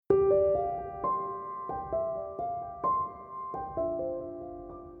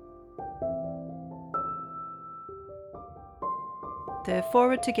the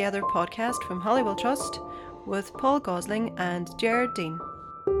Forward Together podcast from Holywell Trust with Paul Gosling and Gerard Dean.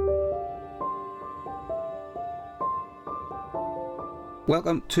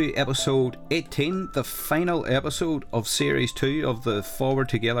 Welcome to episode 18, the final episode of series 2 of the Forward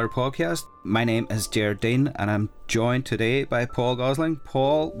Together podcast. My name is Gerard Dean and I'm joined today by Paul Gosling.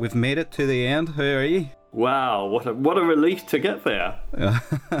 Paul, we've made it to the end. How are you? Wow, what a relief to get there.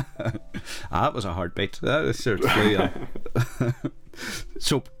 That was a heartbeat. That was certainly.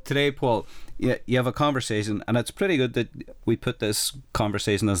 So today, Paul, you have a conversation, and it's pretty good that we put this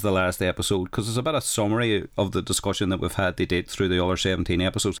conversation as the last episode because it's a bit of summary of the discussion that we've had to date through the other 17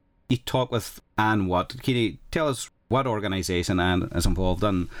 episodes. You talk with Anne Watt. Can you tell us what organisation Anne is involved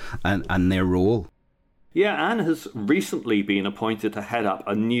in and their role? Yeah, Anne has recently been appointed to head up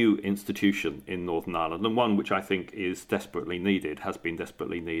a new institution in Northern Ireland, and one which I think is desperately needed, has been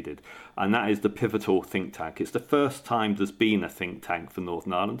desperately needed, and that is the Pivotal think tank. It's the first time there's been a think tank for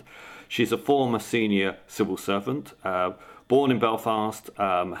Northern Ireland. She's a former senior civil servant, born in Belfast,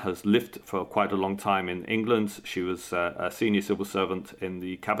 has lived for quite a long time in England. She was a senior civil servant in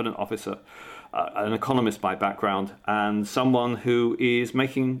the Cabinet Officer, an economist by background, and someone who is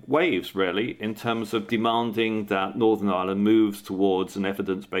making waves, really, in terms of demanding that Northern Ireland moves towards an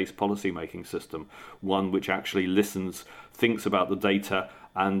evidence-based policy-making system, one which actually listens, thinks about the data,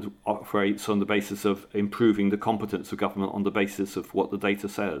 and operates on the basis of improving the competence of government on the basis of what the data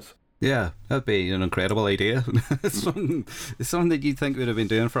says. Yeah, that'd be an incredible idea. It's something that you'd think we'd have been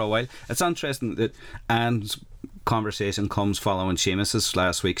doing for a while. It's interesting that Anne's conversation comes following Seamus's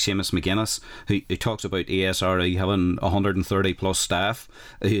last week, Seamus McGuinness, who talks about ESRI having 130 plus staff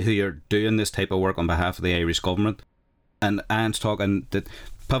who are doing this type of work on behalf of the Irish government. And Anne's talking that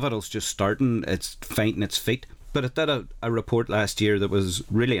Pivotal's just starting, it's finding its feet. But it did a report last year that was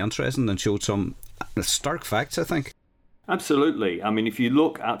really interesting and showed some stark facts, I think. Absolutely. I mean, if you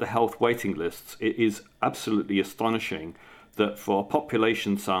look at the health waiting lists, it is absolutely astonishing that for a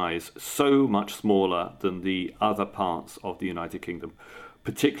population size so much smaller than the other parts of the United Kingdom,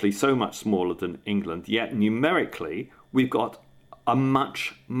 particularly so much smaller than England, yet numerically we've got a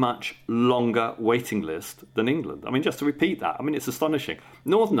much, much longer waiting list than England. I mean, just to repeat that, I mean, it's astonishing.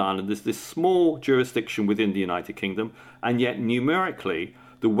 Northern Ireland is this small jurisdiction within the United Kingdom, and yet numerically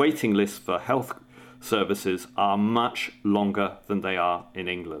the waiting lists for health services are much longer than they are in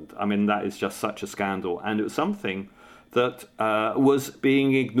England. I mean, that is just such a scandal, and it was something that was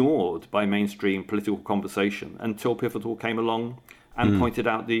being ignored by mainstream political conversation until Pivotal came along and pointed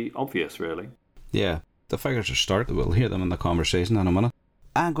out the obvious, really. Yeah, the figures are stark. We'll hear them in the conversation in a minute.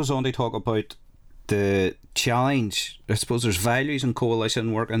 Anne goes on to talk about the challenge. I suppose there's values in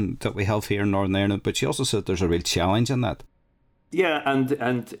coalition working that we have here in Northern Ireland, but she also said there's a real challenge in that. Yeah,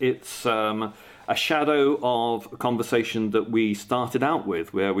 and it's a shadow of a conversation that we started out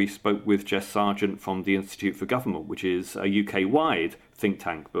with, where we spoke with Jess Sargent from the Institute for Government, which is a UK-wide think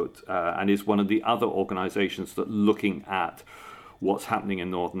tank, and is one of the other organisations that looking at what's happening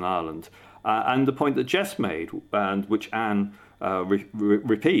in Northern Ireland. And the point that Jess made, and which Anne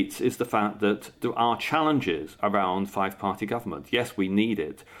repeats, is the fact that there are challenges around five-party government. Yes, we need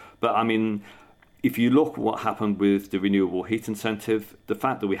it, but I mean, if you look what happened with the renewable heat incentive, the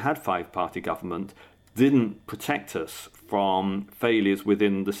fact that we had five-party government didn't protect us from failures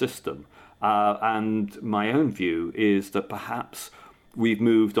within the system. And my own view is that perhaps we've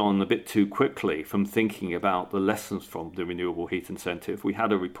moved on a bit too quickly from thinking about the lessons from the renewable heat incentive. We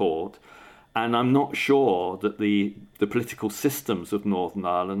had a report, and I'm not sure that the political systems of Northern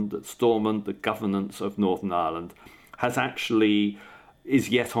Ireland, that Stormont, the governance of Northern Ireland, is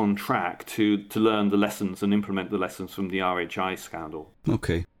yet on track to learn the lessons and implement the lessons from the RHI scandal.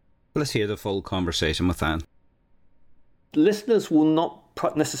 Okay. Let's hear the full conversation with Anne. Listeners will not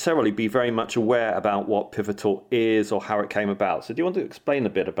necessarily be very much aware about what Pivotal is or how it came about. So do you want to explain a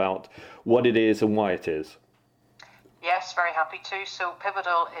bit about what it is and why it is? Yes, very happy to. So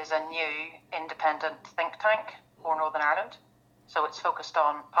Pivotal is a new independent think tank for Northern Ireland. So it's focused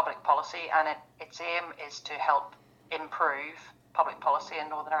on public policy, and its aim is to help improve public policy in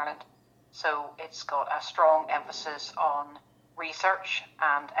Northern Ireland. So it's got a strong emphasis on research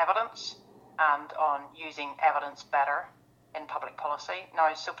and evidence, and on using evidence better in public policy.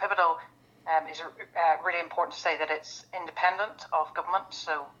 Now, so Pivotal is really important to say that it's independent of government,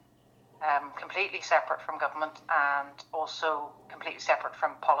 so completely separate from government, and also completely separate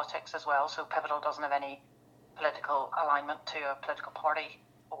from politics as well. So Pivotal doesn't have any political alignment to a political party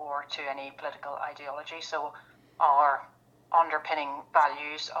or to any political ideology. So our underpinning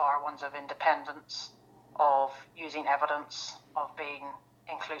values are ones of independence, of using evidence, of being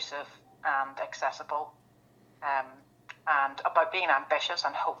inclusive and accessible, and about being ambitious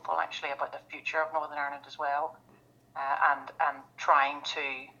and hopeful actually about the future of Northern Ireland as well, and trying to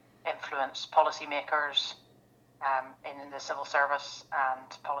influence policymakers in the civil service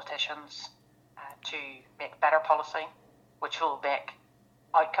and politicians to make better policy, which will make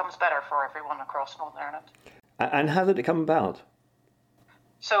outcomes better for everyone across Northern Ireland. And how did it come about?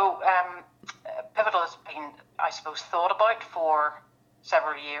 So Pivotal has been, I suppose, thought about for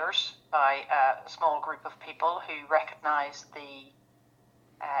several years by a small group of people who recognise the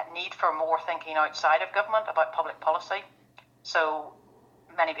need for more thinking outside of government about public policy. So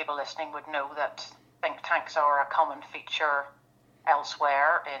many people listening would know that think tanks are a common feature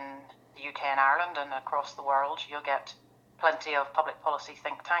elsewhere in the UK and Ireland and across the world. You'll get plenty of public policy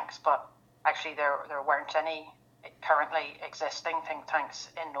think tanks, but actually there weren't any currently existing think tanks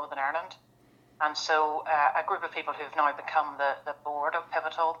in Northern Ireland. And so a group of people who have now become the board of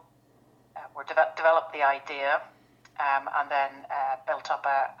Pivotal developed the idea and then built up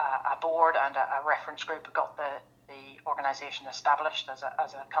a board and a reference group, got the organisation established as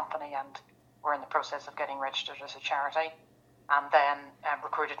a company, and we're in the process of getting registered as a charity. And then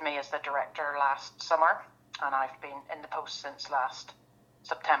recruited me as the director last summer, and I've been in the post since last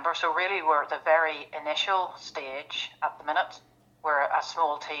September. So really we're at the very initial stage at the minute. We're a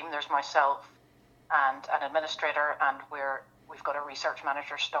small team. There's myself and an administrator, and we've got a research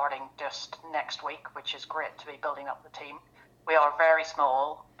manager starting just next week, which is great to be building up the team. We are very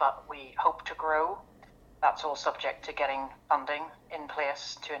small, but we hope to grow. That's all subject to getting funding in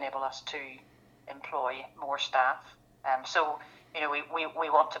place to enable us to employ more staff. So, you know, we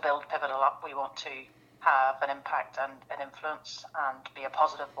want to build Pivotal up. We want to have an impact and an influence and be a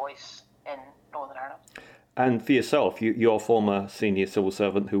positive voice in Northern Ireland. And for yourself, you're a former senior civil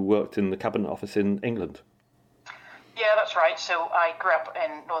servant who worked in the Cabinet Office in England. Yeah, that's right. So I grew up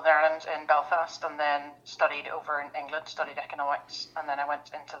in Northern Ireland in Belfast and then studied over in England, studied economics, and then I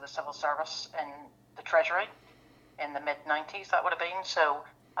went into the civil service in the Treasury in the mid-90s, that would have been. So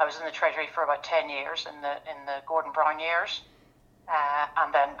I was in the Treasury for about 10 years in the Gordon Brown years.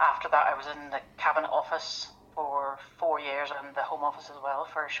 And then after that, I was in the Cabinet Office for 4 years and the Home Office as well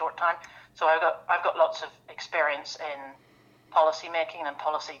for a short time. So I've got lots of experience in policy making and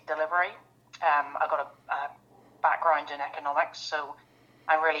policy delivery. I've got a background in economics, so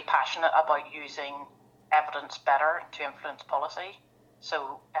I'm really passionate about using evidence better to influence policy.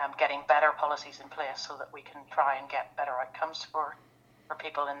 So getting better policies in place so that we can try and get better outcomes for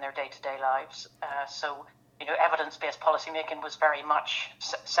people in their day-to-day lives. So, you know, evidence-based policymaking was very much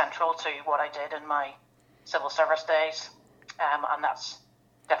central to what I did in my civil service days, and that's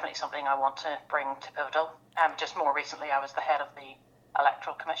definitely something I want to bring to Pivotal. Just more recently, I was the head of the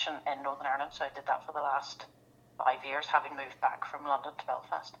Electoral Commission in Northern Ireland, so I did that for the last 5 years, having moved back from London to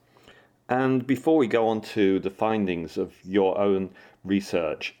Belfast. And before we go on to the findings of your own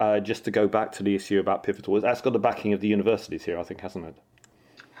research, just to go back to the issue about Pivotal, that's got the backing of the universities here, I think, hasn't it?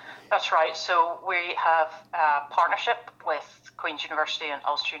 That's right. So we have a partnership with Queen's University and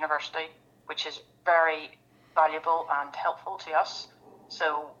Ulster University, which is very valuable and helpful to us.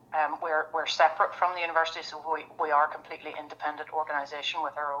 So we're separate from the university, so we are a completely independent organisation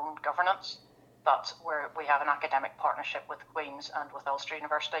with our own governance, but we have an academic partnership with Queen's and with Ulster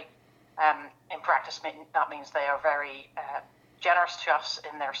University. In practice, that means they are very generous to us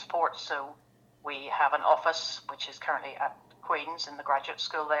in their support. So we have an office, which is currently at Queen's in the graduate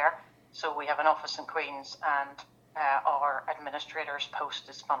school there. So we have an office in Queen's, and our administrator's post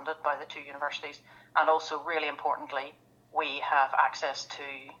is funded by the two universities. And also, really importantly, we have access to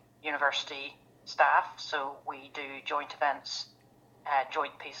university staff. So we do joint events,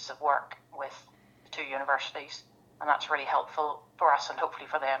 joint pieces of work with the two universities. And that's really helpful for us and hopefully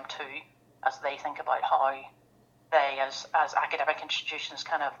for them too, as they think about how they, as academic institutions,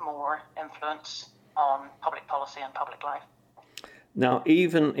 can have more influence on public policy and public life. Now,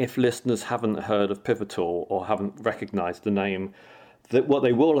 even if listeners haven't heard of Pivotal or haven't recognised the name, that what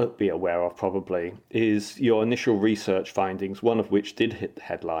they will be aware of probably is your initial research findings, one of which did hit the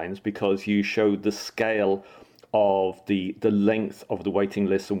headlines because you showed the scale of the length of the waiting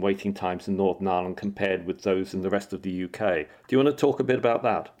lists and waiting times in Northern Ireland compared with those in the rest of the UK. Do you want to talk a bit about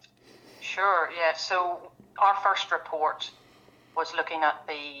that? Sure, yeah. So our first report was looking at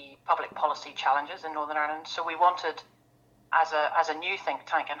the public policy challenges in Northern Ireland. So we wanted, as a new think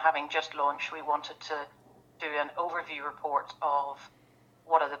tank and having just launched, we wanted to do an overview report of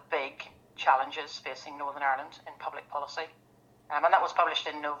what are the big challenges facing Northern Ireland in public policy. And that was published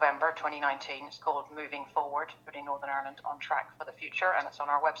in November 2019. It's called Moving Forward, Putting Northern Ireland on Track for the Future, and it's on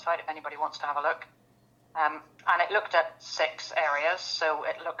our website if anybody wants to have a look. And it looked at 6 areas. So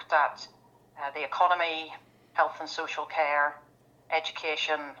it looked at the economy, health and social care,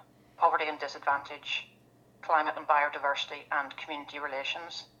 education, poverty and disadvantage, climate and biodiversity, and community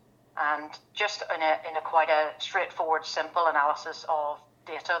relations. And just in a quite a straightforward, simple analysis of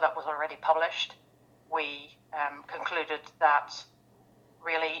data that was already published, we concluded that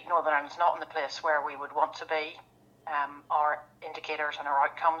really Northern Ireland's not in the place where we would want to be. Our indicators and our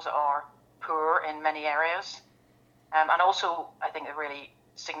outcomes are poor in many areas. And also, I think a really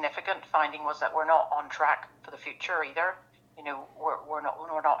significant finding was that we're not on track for the future either. You know, we're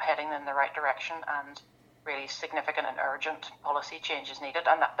not heading in the right direction, and really significant and urgent policy changes needed.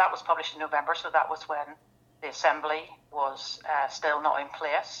 And that was published in November, so that was when the Assembly was still not in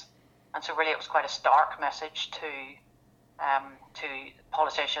place. And so really it was quite a stark message to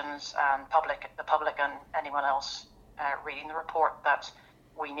politicians and the public and anyone else reading the report that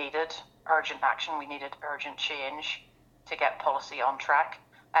we needed urgent action, we needed urgent change to get policy on track.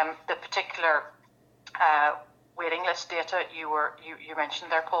 The particular waiting list data you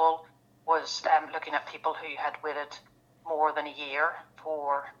mentioned there, Paul, was looking at people who had waited more than a year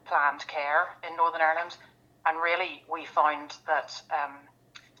for planned care in Northern Ireland. And really we found that,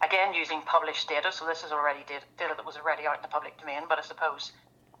 again, using published data, so this is already data that was already out in the public domain, but I suppose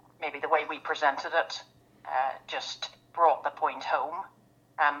maybe the way we presented it just brought the point home.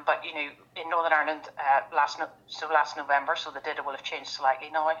 But, you know, in Northern Ireland last November, so the data will have changed slightly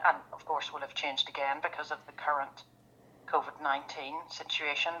now, and of course will have changed again because of the current COVID-19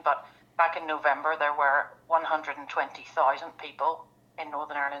 situation. But back in November, there were 120,000 people in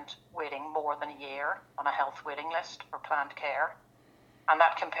Northern Ireland waiting more than a year on a health waiting list for planned care. And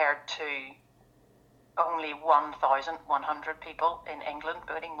that compared to only 1,100 people in England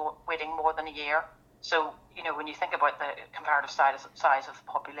waiting more than a year. So, you know, when you think about the comparative size of the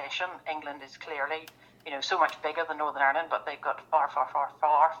population, England is clearly, you know, so much bigger than Northern Ireland, but they've got far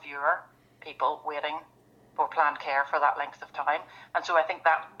fewer people waiting for planned care for that length of time. And so I think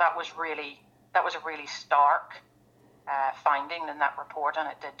that was a really stark finding in that report, and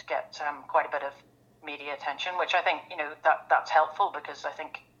it did get quite a bit of media attention, which I think, you know, that's helpful, because I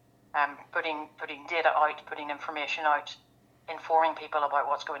think putting data out, putting information out, informing people about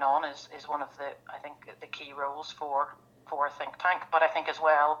what's going on is one of the key roles for a think tank. But I think as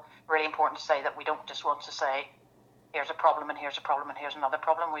well, really important to say that we don't just want to say, here's a problem and here's a problem and here's another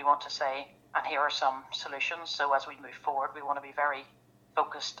problem. We want to say, and here are some solutions. So as we move forward, we want to be very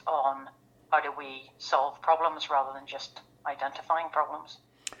focused on how do we solve problems rather than just identifying problems.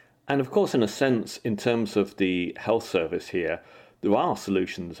 And of course, in a sense, in terms of the health service here, there are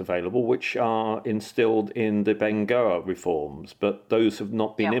solutions available which are instilled in the Bengara reforms, but those have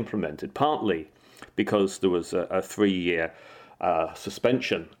not been implemented, partly because there was a 3-year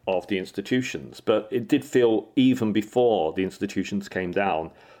suspension of the institutions. But it did feel, even before the institutions came down,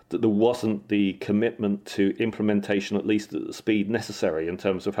 that there wasn't the commitment to implementation, at least at the speed necessary in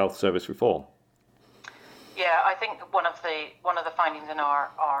terms of health service reform. Yeah, I think one of the findings in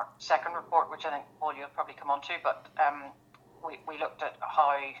our second report, which I think, Paul, you'll probably come on to, but we looked at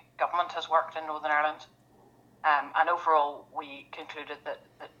how government has worked in Northern Ireland, and overall we concluded that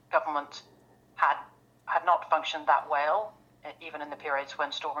government had not functioned that well, even in the periods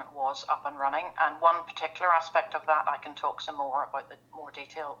when Stormont was up and running. And one particular aspect of that, I can talk some more about the more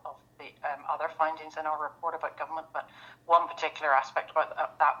detail of the other findings in our report about government, but one particular aspect about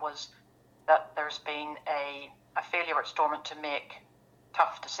that was that there's been a failure at Stormont to make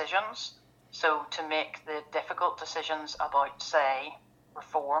tough decisions. So to make the difficult decisions about, say,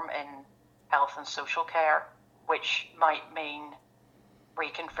 reform in health and social care, which might mean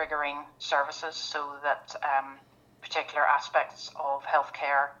reconfiguring services so that particular aspects of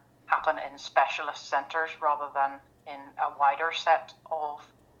healthcare happen in specialist centres rather than in a wider set of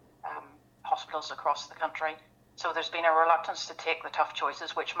hospitals across the country. So there's been a reluctance to take the tough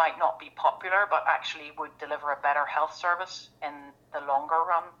choices, which might not be popular, but actually would deliver a better health service in the longer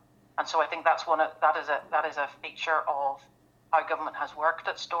run. And so I think that is a feature of how government has worked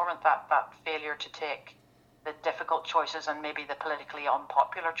at Stormont, that failure to take the difficult choices and maybe the politically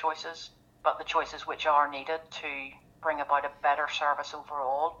unpopular choices, but the choices which are needed to bring about a better service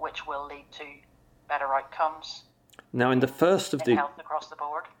overall, which will lead to better outcomes. Now, in the first of the health across the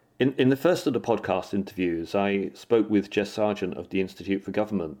board. In the first of the podcast interviews, I spoke with Jess Sargent of the Institute for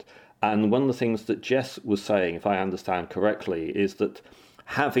Government, and one of the things that Jess was saying, if I understand correctly, is that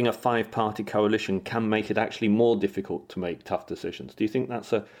having a 5-party coalition can make it actually more difficult to make tough decisions. Do you think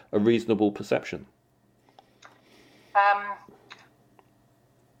that's a reasonable perception?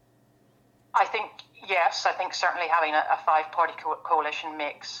 I think, yes. I think certainly having a 5-party coalition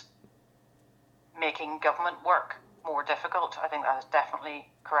makes making government work more difficult. I think that is definitely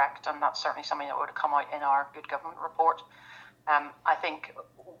correct, and that's certainly something that would have come out in our Good Government report. I think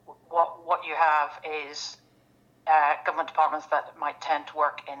what you have is government departments that might tend to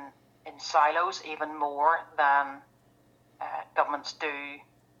work in silos even more than governments do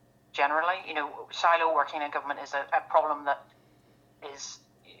generally. Silo working in government is a problem that is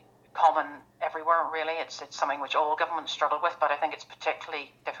common everywhere, really. It's something which all governments struggle with, but I think it's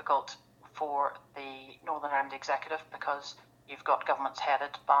particularly difficult for the Northern Ireland Executive because you've got governments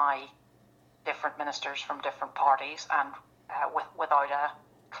headed by different ministers from different parties and without a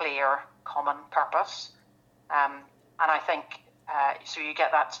clear common purpose. And I think so you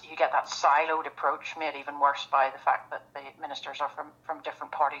get that siloed approach made even worse by the fact that the ministers are from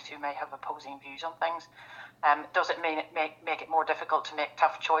different parties who may have opposing views on things. Does it make it more difficult to make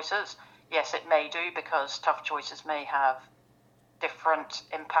tough choices? Yes, it may do, because tough choices may have different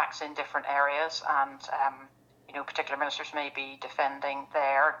impacts in different areas, and particular ministers may be defending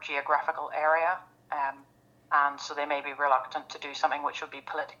their geographical area, and so they may be reluctant to do something which would be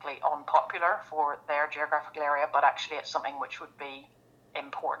politically unpopular for their geographical area, but actually it's something which would be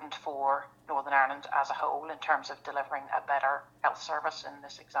important for Northern Ireland as a whole in terms of delivering a better health service in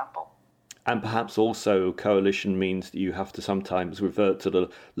this example. And perhaps also coalition means that you have to sometimes revert to the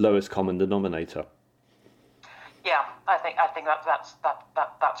lowest common denominator. Yeah, I think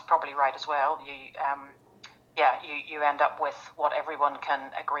that's probably right as well. You end up with what everyone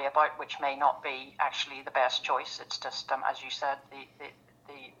can agree about, which may not be actually the best choice. It's just, as you said,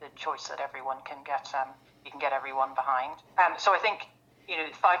 the choice that everyone can get. You can get everyone behind. So I think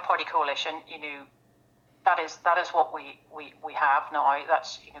the 5-party coalition. That is what we have now.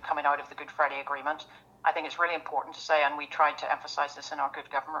 That's coming out of the Good Friday Agreement. I think it's really important to say, and we tried to emphasise this in our Good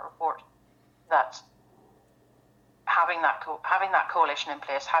Government report, that having that coalition in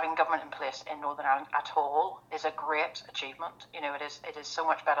place, having government in place in Northern Ireland at all, is a great achievement. It is so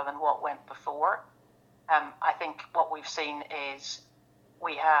much better than what went before. I think what we've seen is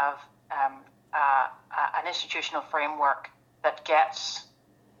we have an institutional framework that gets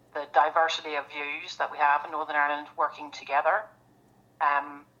the diversity of views that we have in Northern Ireland working together.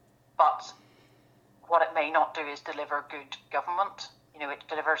 But what it may not do is deliver good government. It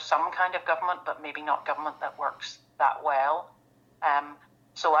delivers some kind of government, but maybe not government that works that well.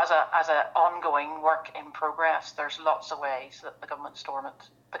 So as a ongoing work in progress, there's lots of ways that the government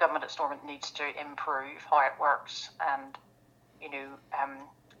at Stormont needs to improve how it works. And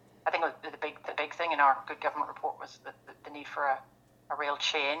I think the big thing in our Good Government report was the need for a real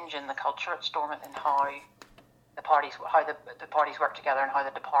change in the culture at Stormont and how the parties work together and how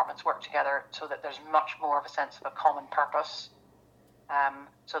the departments work together, so that there's much more of a sense of a common purpose,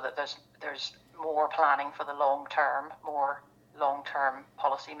 so that there's more planning for the long term, more long-term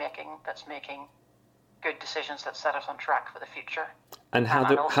policy making that's making good decisions that set us on track for the future. And how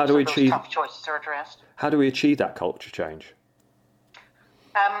do we achieve tough choices are addressed? How do we achieve that culture change?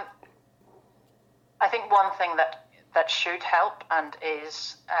 I think one thing that should help and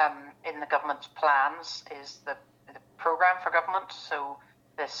is in the government's plans is the programme for government. So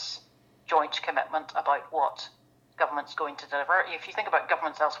this joint commitment about what government's going to deliver. If you think about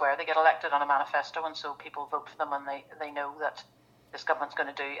governments elsewhere, they get elected on a manifesto, and so people vote for them and they know that this government's going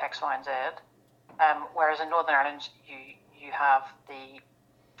to do X, Y, and Z. Whereas in Northern Ireland, you have the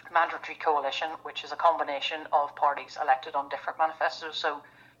mandatory coalition, which is a combination of parties elected on different manifestos. So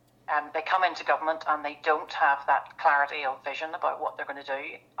they come into government and they don't have that clarity of vision about what they're going to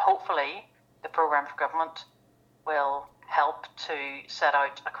do. Hopefully, the programme for government will help to set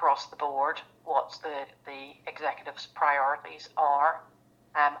out across the board what the executive's priorities are,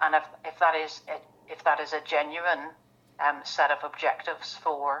 and if that is a genuine set of objectives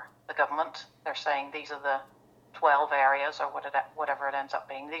for the government, they're saying these are the 12 areas, or whatever it ends up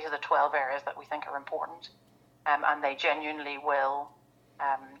being. These are the 12 areas that we think are important, and they genuinely will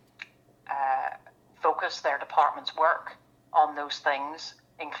focus their department's work on those things,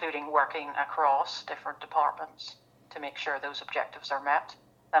 including working across different departments to make sure those objectives are met.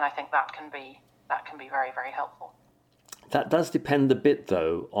 Then I think that can be very, very helpful. That does depend a bit,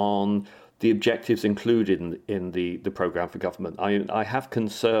 though, on the objectives included in the programme for government. I have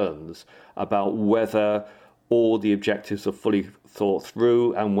concerns about whether all the objectives are fully thought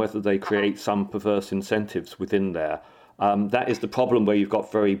through and whether they create some perverse incentives within there. That is the problem where you've got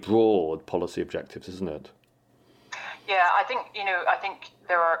very broad policy objectives, isn't it? Yeah, I think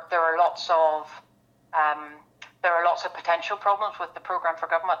there are lots of potential problems with the programme for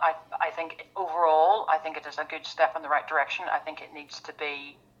government. I think overall, it is a good step in the right direction. I think it needs to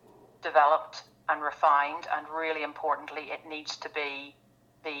be developed and refined, and really importantly, it needs to be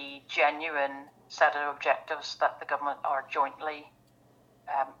the genuine set of objectives that the government are jointly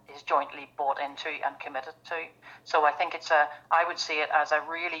is jointly bought into and committed to. So I think I would see it as a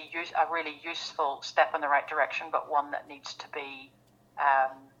really useful step in the right direction, but one that needs to be,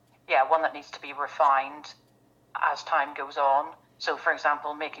 refined as time goes on. So, for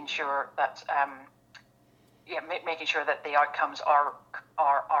example, making sure that the outcomes are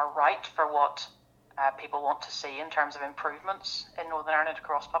right for what people want to see in terms of improvements in Northern Ireland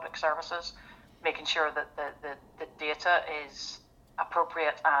across public services, making sure that the data is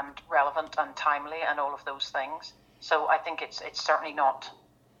appropriate and relevant and timely and all of those things. So I think it's certainly not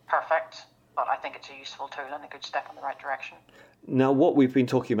perfect, but I think it's a useful tool and a good step in the right direction. Now, what we've been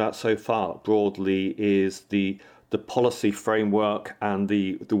talking about so far broadly is the policy framework and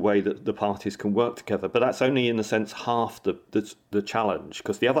the way that the parties can work together. But that's only, in a sense, half the challenge,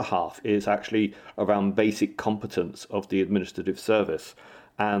 because the other half is actually around basic competence of the administrative service.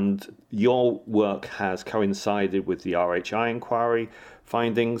 And your work has coincided with the RHI inquiry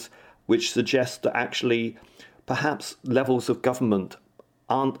findings, which suggest that actually perhaps levels of government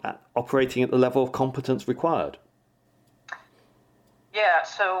aren't operating at the level of competence required. Yeah,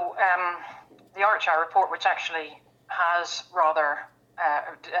 so the RHI report, which actually has rather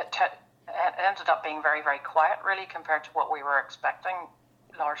ended up being very, very quiet, really, compared to what we were expecting,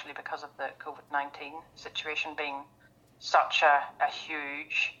 largely because of the COVID-19 situation being such a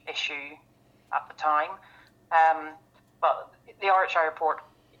huge issue at the time. But the RHI report,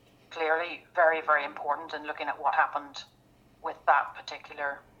 clearly very, very important in looking at what happened with that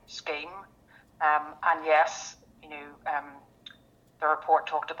particular scheme. And yes, the report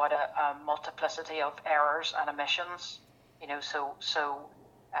talked about a multiplicity of errors and omissions, so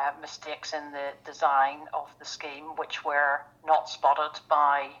mistakes in the design of the scheme, which were not spotted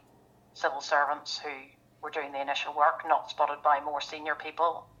by civil servants who were doing the initial work, not spotted by more senior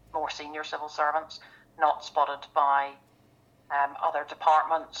people, more senior civil servants, not spotted by other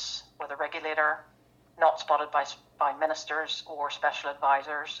departments or the regulator, not spotted by ministers or special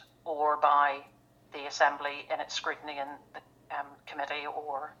advisors or by the Assembly in its scrutiny in the committee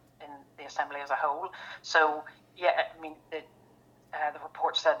or in the Assembly as a whole. So, yeah, I mean, the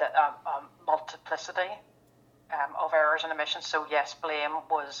report said that multiplicity of errors and omissions. So, yes, blame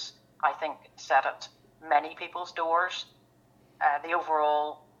was, I think, set at many people's doors. The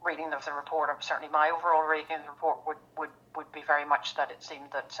overall reading of the report, or certainly my overall reading of the report, would be very much that it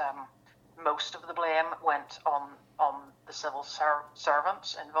seemed that most of the blame went on the civil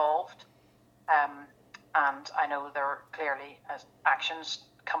servants involved. And I know there are clearly actions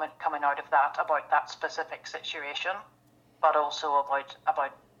coming out of that about that specific situation, but also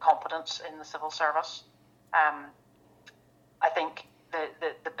about competence in the civil service. I think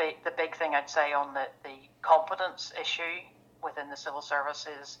the big thing I'd say on the competence issue within the civil service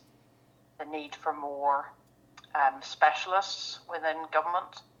is the need for more specialists within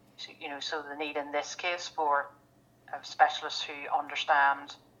government. So the need in this case for specialists who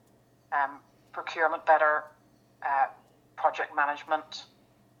understand procurement better, project management,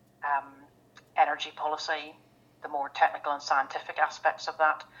 energy policy, the more technical and scientific aspects of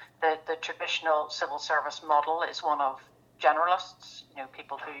that. The traditional civil service model is one of generalists,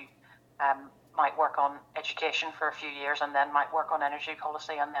 people who might work on education for a few years and then might work on energy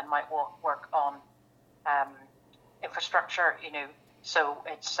policy and then might work on infrastructure, So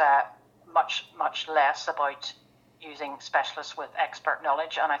it's much less about using specialists with expert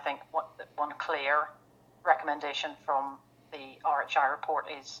knowledge. And I think one clear recommendation from the RHI report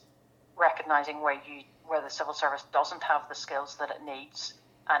is recognising where the civil service doesn't have the skills that it needs,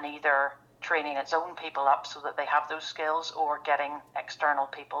 and either training its own people up so that they have those skills or getting external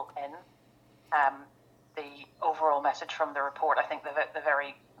people in. The overall message from the report, I think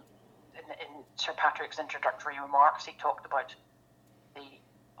in Sir Patrick's introductory remarks, he talked about the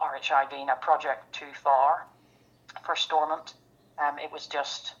RHI being a project too far for Stormont. It was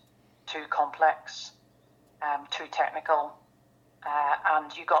just too complex, too technical,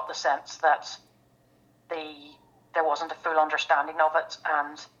 and you got the sense that there wasn't a full understanding of it,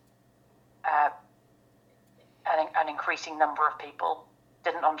 and an increasing number of people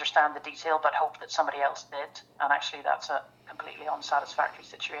didn't understand the detail but hoped that somebody else did. And actually that's a completely unsatisfactory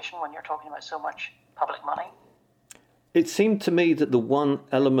situation when you're talking about so much public money. It seemed to me that the one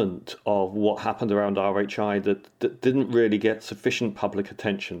element of what happened around RHI that didn't really get sufficient public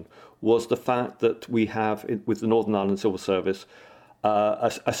attention was the fact that we have, with the Northern Ireland Civil Service,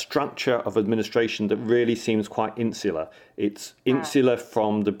 a structure of administration that really seems quite insular. It's insular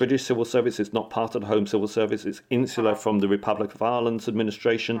from the British Civil Service, it's not part of the Home Civil Service, it's insular from the Republic of Ireland's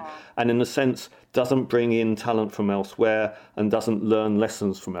administration, and in a sense doesn't bring in talent from elsewhere and doesn't learn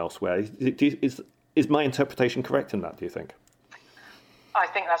lessons from elsewhere. Is my interpretation correct in that, do you think? I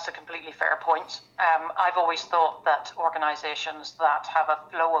think that's a completely fair point. I've always thought that organisations that have a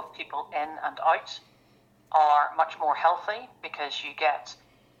flow of people in and out are much more healthy, because you get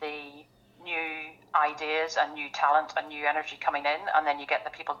the new ideas and new talent and new energy coming in, and then you get the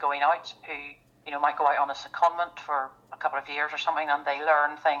people going out who, you know, might go out on a secondment for a couple of years or something, and they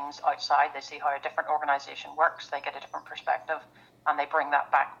learn things outside. They see how a different organisation works, they get a different perspective, and they bring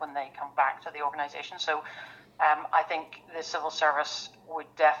that back when they come back to the organisation. So I think the civil service would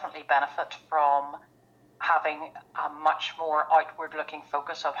definitely benefit from having a much more outward-looking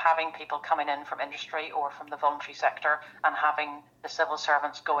focus of having people coming in from industry or from the voluntary sector, and having the civil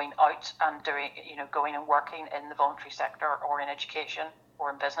servants going out and doing, you know, going and working in the voluntary sector or in education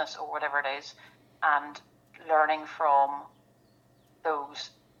or in business or whatever it is, and learning from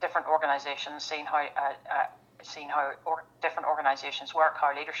those different organisations, seeing how different organisations work,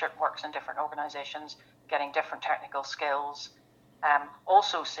 how leadership works in different organisations, getting different technical skills,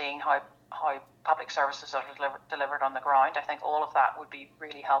 also seeing how public services are delivered on the ground. I think all of that would be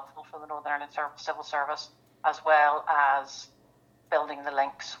really helpful for the Northern Ireland Civil Service, as well as building the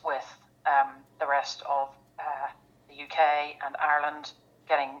links with the rest of the UK and Ireland,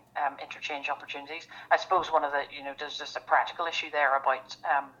 getting interchange opportunities. I suppose one of the, you know, there's just a practical issue there about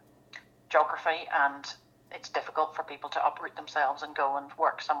geography, and it's difficult for people to uproot themselves and go and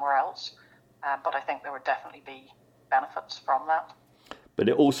work somewhere else. But I think there would definitely be benefits from that. But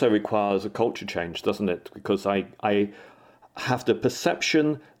it also requires a culture change, doesn't it? Because I have the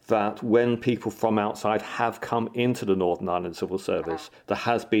perception that when people from outside have come into the Northern Ireland Civil Service, there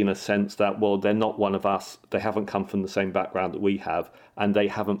has been a sense that, well, they're not one of us, they haven't come from the same background that we have, and they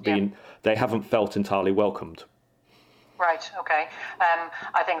haven't felt entirely welcomed. Right. Okay.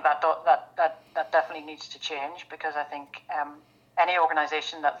 I think that definitely needs to change, because I think any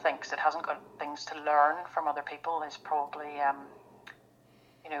organisation that thinks it hasn't got things to learn from other people is probably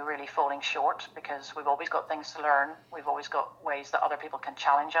really falling short, because we've always got things to learn. We've always got ways that other people can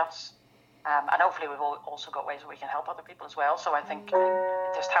challenge us, and hopefully we've also got ways that we can help other people as well. So I think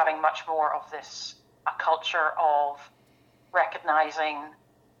just having much more of this, a culture of recognising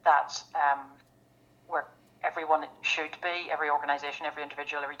that where everyone should be, every organisation, every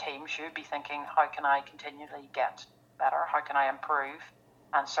individual, every team should be thinking, how can I continually get better? How can I improve?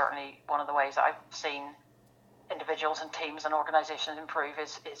 And certainly one of the ways I've seen individuals and teams and organisations improve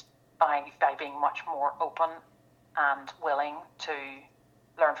is by being much more open and willing to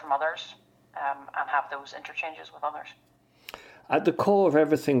learn from others, and have those interchanges with others. At the core of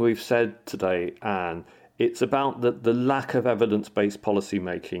everything we've said today, Anne, it's about the lack of evidence-based policy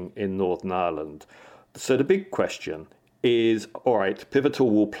making in Northern Ireland. So the big question is, all right, Pivotal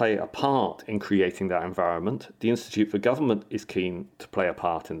will play a part in creating that environment. The Institute for Government is keen to play a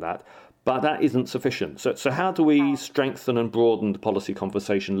part in that, but that isn't sufficient. So how do we strengthen and broaden the policy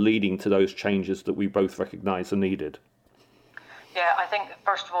conversation leading to those changes that we both recognise are needed? Yeah, I think,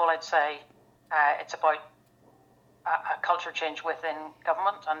 first of all, I'd say it's about a culture change within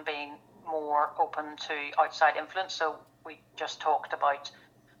government and being more open to outside influence. So we just talked about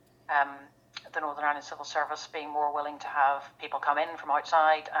the Northern Ireland Civil Service being more willing to have people come in from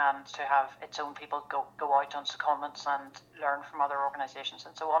outside and to have its own people go out on secondments and learn from other organisations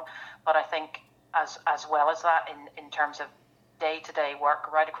and so on. But I think as well as that, in terms of day-to-day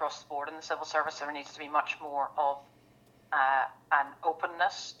work right across the board in the civil service, there needs to be much more of an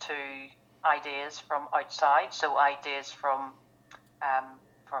openness to ideas from outside. So ideas from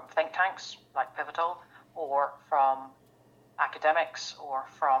think tanks like Pivotal, or from academics, or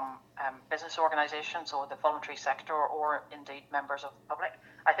from business organisations, or the voluntary sector, or indeed members of the public.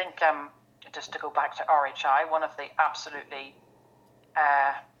 I think just to go back to RHI, one of the absolutely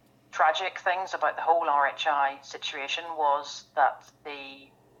tragic things about the whole RHI situation was that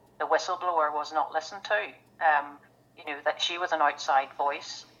the whistleblower was not listened to. That she was an outside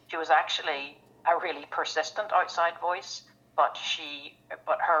voice. She was actually a really persistent outside voice, but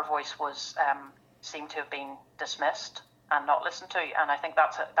her voice was seemed to have been dismissed and not listened to. And I think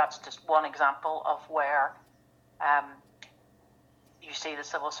that's just one example of where you see the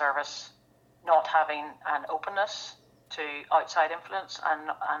civil service not having an openness to outside influence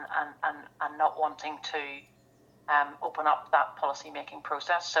and not wanting to open up that policy making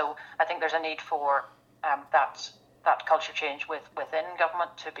process. So I think there's a need for that culture change within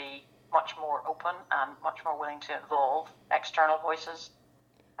government to be much more open and much more willing to involve external voices.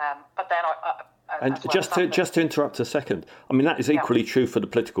 But then just to interrupt a second, I mean, that is equally true for the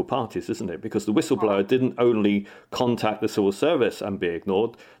political parties, isn't it? Because the whistleblower didn't only contact the civil service and be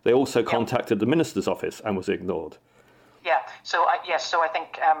ignored, they also contacted the minister's office and was ignored. Yeah, so I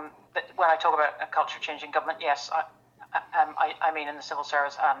think that when I talk about a culture change in government, yes, I mean in the civil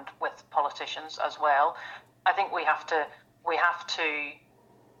service and with politicians as well. I think we have to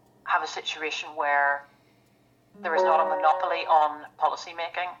have a situation where there is not a monopoly on policy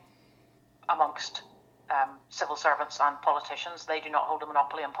making amongst civil servants and politicians. They do not hold a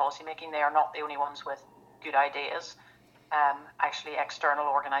monopoly on policy making. They are not the only ones with good ideas. Actually, external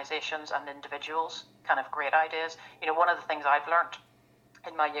organisations and individuals can have great ideas. One of the things I've learnt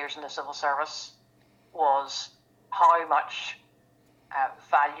in my years in the civil service was how much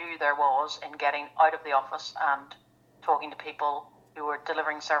value there was in getting out of the office and talking to people who were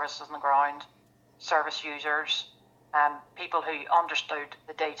delivering services on the ground, service users, people who understood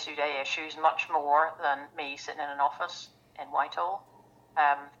the day-to-day issues much more than me sitting in an office in Whitehall.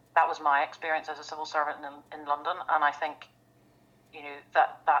 That was my experience as a civil servant in London, and I think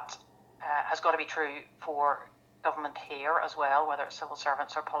that has got to be true for government here as well, whether it's civil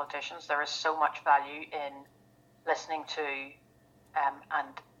servants or politicians. There is so much value in listening to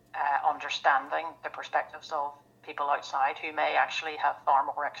and understanding the perspectives of people outside who may actually have far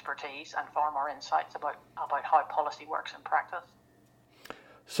more expertise and far more insights about how policy works in practice.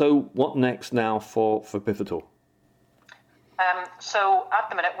 So what next now for Pivotal? So at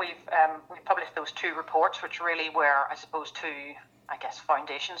the minute we've published those 2 reports, which really were, I suppose, 2,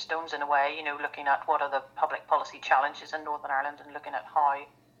 foundation stones in a way, looking at what are the public policy challenges in Northern Ireland and looking at how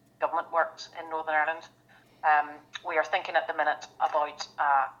government works in Northern Ireland. We are thinking at the minute about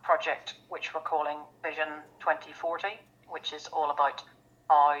a project which we're calling Vision 2040, which is all about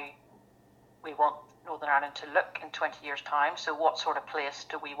how we want Northern Ireland to look in 20 years' time. So what sort of place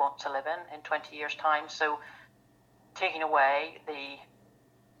do we want to live in 20 years' time? So taking away the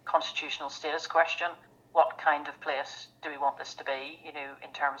constitutional status question, what kind of place do we want this to be,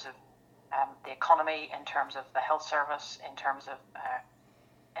 in terms of the economy, in terms of the health service, in terms of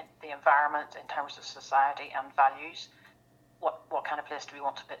the environment, in terms of society and values. What kind of place do we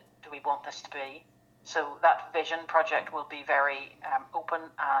want this to be? So that vision project will be very open,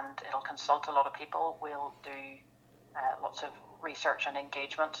 and it'll consult a lot of people. We'll do lots of research and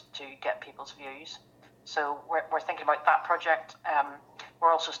engagement to get people's views. So we're thinking about that project.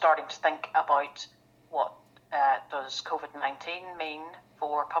 We're also starting to think about what does COVID-19 mean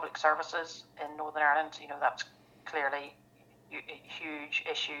for public services in Northern Ireland. That's clearly a huge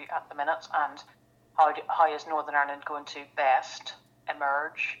issue at the minute, and how is Northern Ireland going to best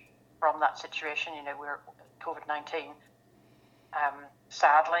emerge from that situation? We're COVID-19.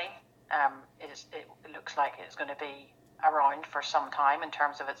 Sadly, it looks like it's going to be around for some time in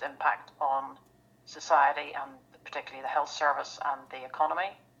terms of its impact on society and particularly the health service and the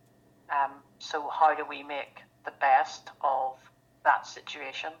economy. So how do we make the best of that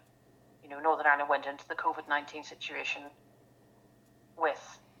situation? Northern Ireland went into the COVID-19 situation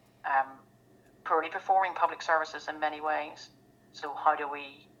with poorly performing public services in many ways. So how do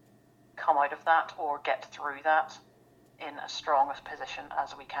we come out of that or get through that in as strong a position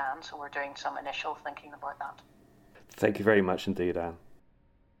as we can? So we're doing some initial thinking about that. Thank you very much indeed, Anne.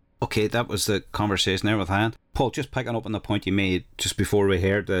 Okay, that was the conversation there with Anne. Paul, just picking up on the point you made just before we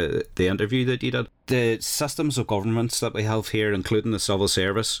heard the interview that you did. The systems of governments that we have here, including the civil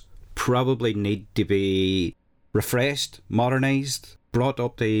service, probably need to be refreshed, modernised, brought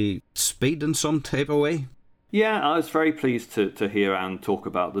up to speed in some type of way. Yeah, I was very pleased to hear Anne talk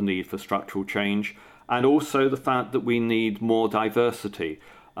about the need for structural change, and also the fact that we need more diversity.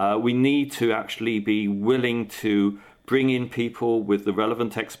 We need to actually be willing to bring in people with the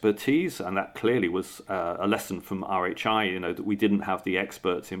relevant expertise, and that clearly was a lesson from RHI, that we didn't have the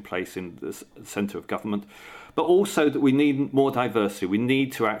experts in place in the centre of government, but also that we need more diversity. We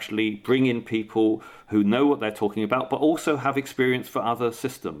need to actually bring in people who know what they're talking about, but also have experience for other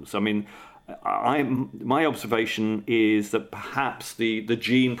systems. I mean, my observation is that perhaps the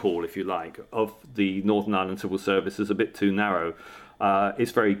gene pool, if you like, of the Northern Ireland Civil Service is a bit too narrow.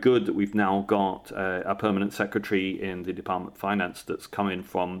 It's very good that we've now got a permanent secretary in the Department of Finance that's come in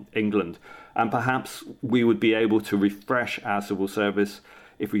from England. And perhaps we would be able to refresh our civil service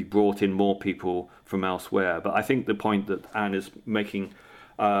if we brought in more people from elsewhere. But I think the point that Anne is making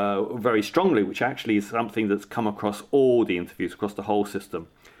very strongly, which actually is something that's come across all the interviews, across the whole system,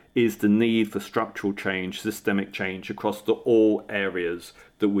 is the need for structural change, systemic change across all areas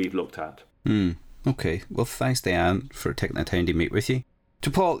that we've looked at. Okay, well, thanks, Diane, for taking the time to meet with you.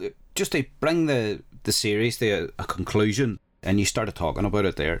 To Paul, just to bring the series to a conclusion, and you started talking about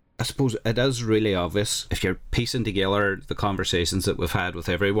it there, I suppose it is really obvious, if you're piecing together the conversations that we've had with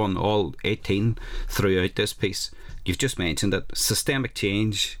everyone, all 18 throughout this piece, you've just mentioned that systemic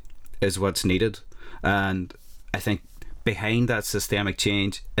change is what's needed, and I think behind that systemic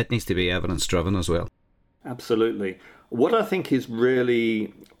change, it needs to be evidence-driven as well. Absolutely. What I think is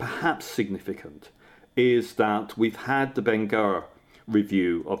really perhaps significant is that we've had the Ben Gur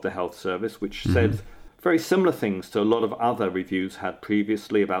review of the health service, which said very similar things to a lot of other reviews had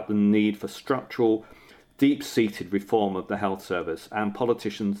previously about the need for structural, deep-seated reform of the health service, and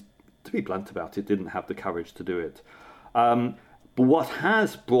politicians, to be blunt about it, didn't have the courage to do it. But what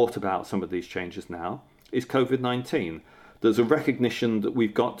has brought about some of these changes now is COVID-19. There's a recognition that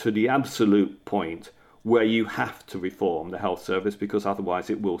we've got to the absolute point where you have to reform the health service because otherwise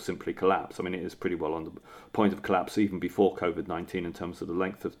it will simply collapse. I mean, it is pretty well on the point of collapse even before COVID-19 in terms of the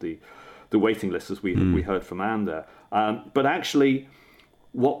length of the waiting list, as we heard from Anne there. But actually,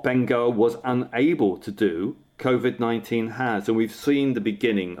 what Ben Gur was unable to do, COVID-19 has, and we've seen the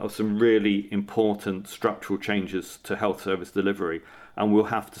beginning of some really important structural changes to health service delivery, and we'll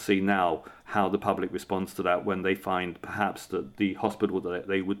have to see now how the public responds to that when they find perhaps that the hospital that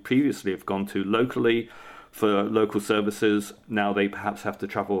they would previously have gone to locally for local services, now they perhaps have to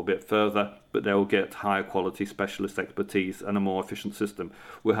travel a bit further, but they'll get higher quality specialist expertise and a more efficient system.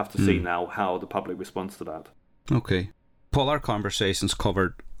 We'll have to see now how the public responds to that. Okay. Paul, our conversations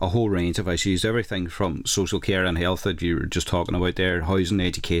covered a whole range of issues, everything from social care and health that you were just talking about there, housing,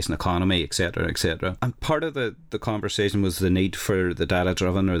 education, economy, etc., etc. And part of the conversation was the need for the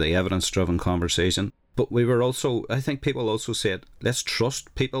data-driven or the evidence-driven conversation. But we were also, I think people also said, let's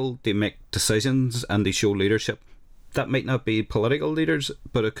trust people, they make decisions and they show leadership. That might not be political leaders,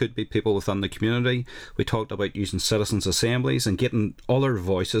 but it could be people within the community. We talked about using citizens' assemblies and getting other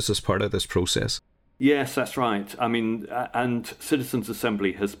voices as part of this process. Yes, that's right. I mean, and Citizens'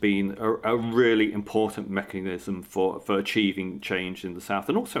 Assembly has been a really important mechanism for achieving change in the South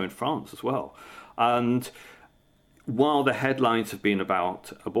and also in France as well. And while the headlines have been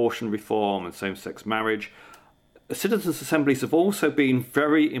about abortion reform and same-sex marriage, Citizens' Assemblies have also been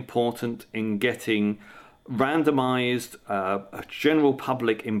very important in getting randomised general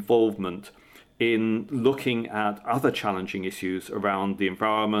public involvement in looking at other challenging issues around the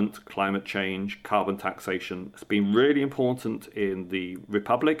environment, climate change, carbon taxation. It's been really important in the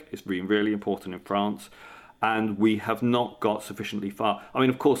Republic, it's been really important in France, and we have not got sufficiently far. I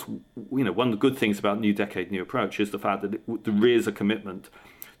mean, of course, one of the good things about New Decade, New Approach is the fact that there is a commitment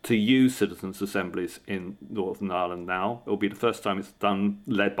to use citizens' assemblies in Northern Ireland now. It'll be the first time it's done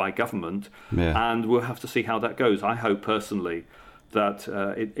led by government, and we'll have to see how that goes. I hope personally that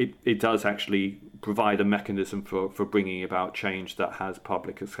it does actually provide a mechanism for bringing about change that has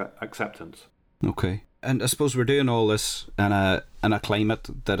public acceptance. Okay. And I suppose we're doing all this in a climate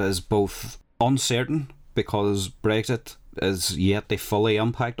that is both uncertain because Brexit is yet to fully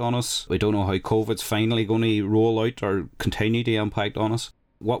impact on us. We don't know how COVID's finally going to roll out or continue to impact on us.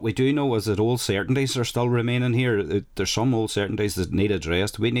 What we do know is that old certainties are still remaining here. There's some old certainties that need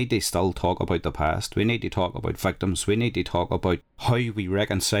addressed. We need to still talk about the past. We need to talk about victims. We need to talk about how we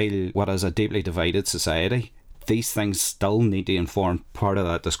reconcile what is a deeply divided society. These things still need to inform part of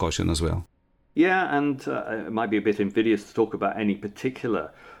that discussion as well. Yeah, and it might be a bit invidious to talk about any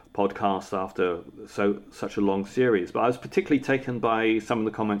particular podcast after such a long series, but I was particularly taken by some of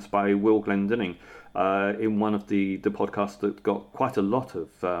the comments by Will Glendinning in one of the podcasts that got quite a lot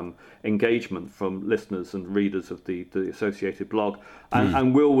of engagement from listeners and readers of the associated blog.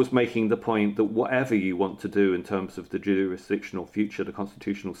 And Will was making the point that whatever you want to do in terms of the jurisdictional future, the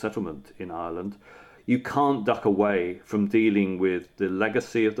constitutional settlement in Ireland, you can't duck away from dealing with the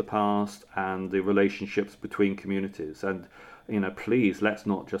legacy of the past and the relationships between communities. And please, let's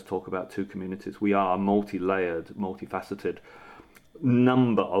not just talk about two communities. We are a multi-layered, multifaceted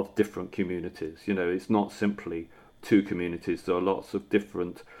number of different communities. It's not simply two communities. There are lots of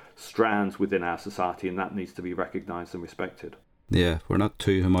different strands within our society, and that needs to be recognised and respected. Yeah, we're not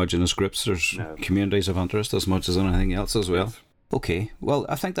two homogenous groups. There's communities of interest as much as anything else as well. Okay, well,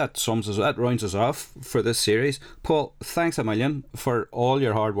 I think that rounds us off for this series. Paul, thanks a million for all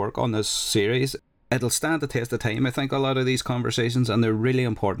your hard work on this series. It'll stand the test of time, I think, a lot of these conversations, and they're really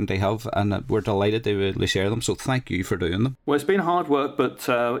important to have, and we're delighted to really share them, so thank you for doing them. Well, it's been hard work, but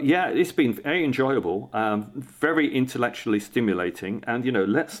it's been very enjoyable, very intellectually stimulating, and,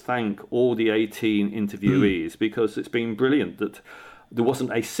 let's thank all the 18 interviewees, because it's been brilliant that there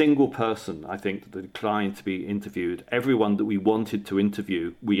wasn't a single person, I think, that declined to be interviewed. Everyone that we wanted to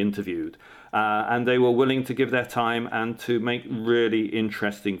interview, we interviewed. And they were willing to give their time and to make really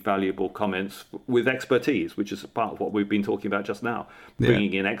interesting, valuable comments with expertise, which is part of what we've been talking about just now.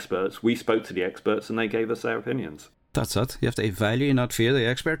 Bringing in experts. We spoke to the experts and they gave us their opinions. That's it. You have to value, not fear the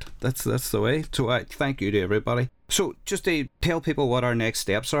expert. That's the way. So thank you to everybody. So just to tell people what our next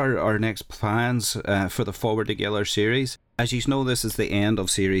steps are, our next plans for the Forward Together series. as you know, this is the end of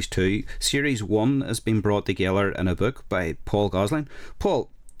Series 2. Series 1 has been brought together in a book by Paul Gosling.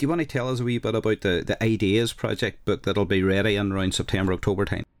 Paul, do you want to tell us a wee bit about the Ideas Project book that'll be ready in around September, October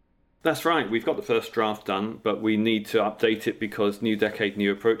time? That's right. We've got the first draft done, but we need to update it because New Decade,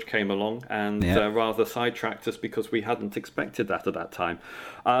 New Approach came along and rather sidetracked us because we hadn't expected that at that time.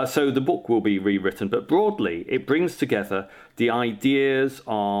 So the book will be rewritten, but broadly, it brings together the ideas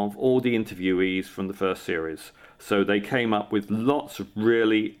of all the interviewees from the first series. So they came up with lots of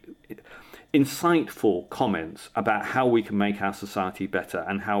really insightful comments about how we can make our society better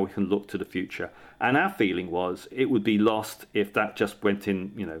and how we can look to the future. And our feeling was it would be lost if that just went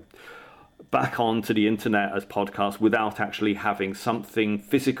in, back onto the internet as podcasts without actually having something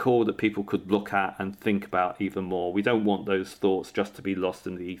physical that people could look at and think about even more. We don't want those thoughts just to be lost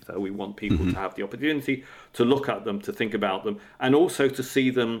in the ether. We want people to have the opportunity to look at them, to think about them, and also to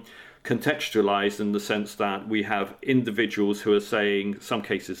see them contextualized in the sense that we have individuals who are saying, some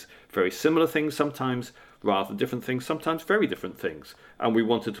cases, very similar things, sometimes rather different things, sometimes very different things. And we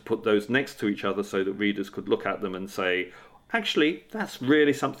wanted to put those next to each other so that readers could look at them and say, actually, that's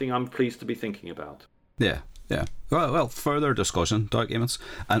really something I'm pleased to be thinking about. Yeah. Well, further discussion documents.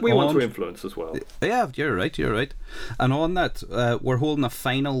 And we want to influence as well. Yeah, you're right. And on that, we're holding a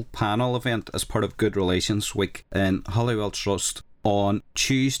final panel event as part of Good Relations Week in Holywell Trust on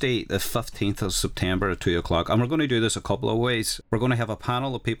Tuesday the 15th of September at 2 o'clock, and we're going to do this a couple of ways. We're going to have a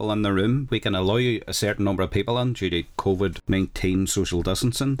panel of people in the room. We can allow a certain number of people in due to COVID-19 social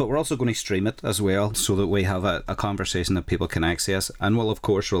distancing, but we're also going to stream it as well so that we have a conversation that people can access, and we'll of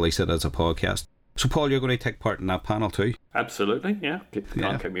course release it as a podcast. So Paul, you're going to take part in that panel too? Absolutely, yeah.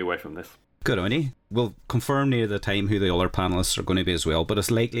 Can't get me away from this. Good on you. We'll confirm near the time who the other panellists are going to be as well, but it's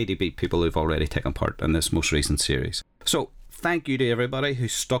likely to be people who've already taken part in this most recent series. So thank you to everybody who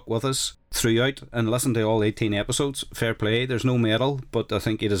stuck with us throughout and listened to all 18 episodes. Fair play. There's no medal, but I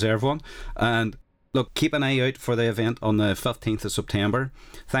think you deserve one. And look, keep an eye out for the event on the 15th of September.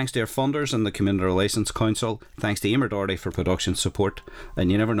 Thanks to our funders and the Community Relations Council. Thanks to Emer Doherty for production support.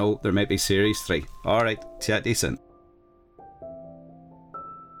 And you never know, there might be Series 3. Alright, chat to you soon.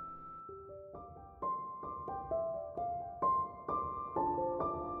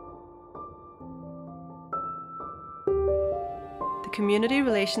 The Community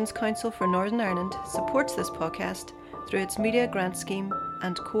Relations Council for Northern Ireland supports this podcast through its Media Grant Scheme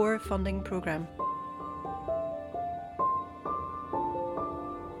and Core Funding Programme.